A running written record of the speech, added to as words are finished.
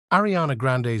Ariana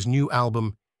Grande's new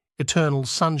album, Eternal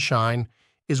Sunshine,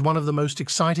 is one of the most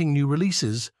exciting new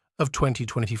releases of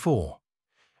 2024,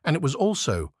 and it was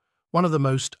also one of the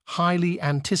most highly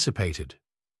anticipated.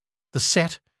 The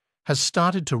set has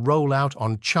started to roll out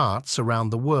on charts around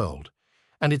the world,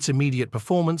 and its immediate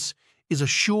performance is a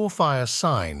surefire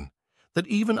sign that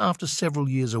even after several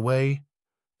years away,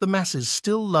 the masses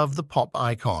still love the pop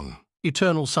icon.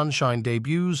 Eternal Sunshine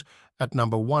debuts at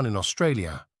number 1 in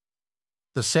Australia.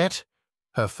 The set,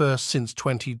 her first since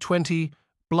 2020,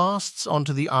 blasts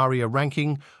onto the ARIA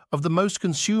ranking of the most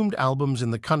consumed albums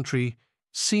in the country,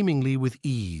 seemingly with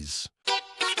ease.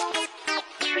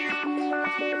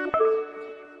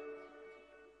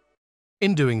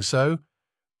 In doing so,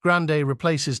 Grande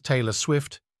replaces Taylor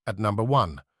Swift at number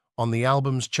 1 on the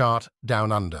albums chart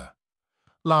Down Under.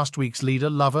 Last week's leader,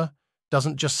 Lover,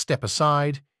 doesn't just step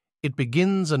aside, it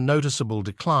begins a noticeable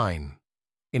decline.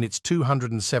 In its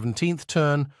 217th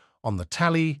turn on the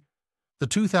tally, the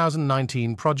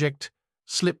 2019 project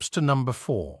slips to number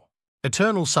 4.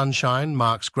 Eternal Sunshine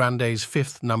marks Grande's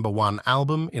 5th number 1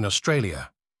 album in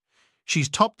Australia. She's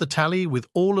topped the tally with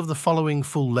all of the following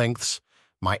full lengths: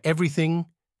 My Everything,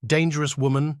 Dangerous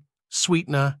Woman,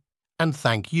 Sweetener, and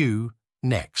Thank You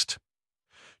next.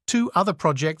 2 other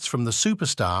projects from the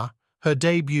superstar, her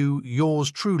debut Yours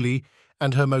Truly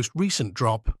and her most recent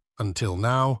drop, Until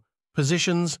Now,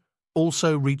 Positions,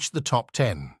 also reached the top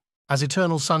 10. As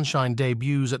Eternal Sunshine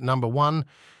debuts at number 1,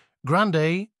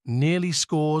 Grande nearly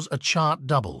scores a chart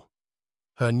double.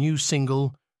 Her new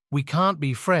single, We Can't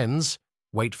Be Friends,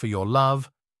 Wait for Your Love,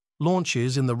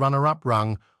 launches in the runner-up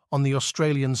rung on the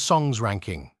Australian Songs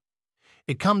ranking.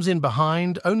 It comes in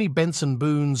behind only Benson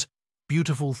Boone's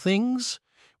Beautiful Things,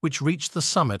 which reached the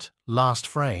summit last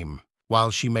frame.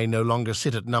 While she may no longer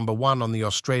sit at number 1 on the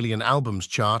Australian albums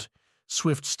chart,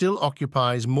 Swift still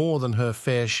occupies more than her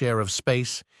fair share of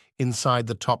space inside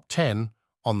the top 10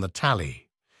 on the tally.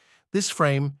 This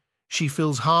frame, she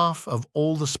fills half of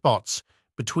all the spots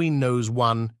between no's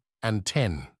 1 and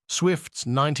 10. Swift's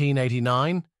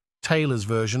 1989, Taylor's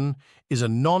version, is a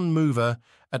non-mover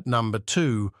at number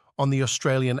 2 on the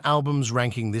Australian albums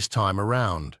ranking this time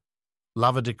around.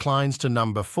 Lover declines to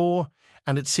number 4,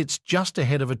 and it sits just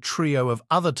ahead of a trio of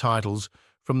other titles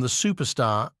from the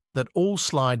superstar that all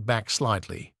slide back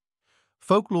slightly.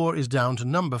 Folklore is down to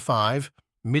number 5,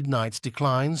 Midnight's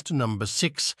declines to number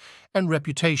 6, and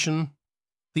Reputation,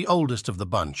 the oldest of the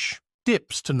bunch,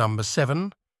 dips to number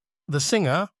 7. The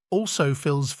singer also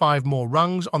fills 5 more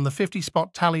rungs on the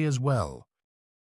 50-spot tally as well.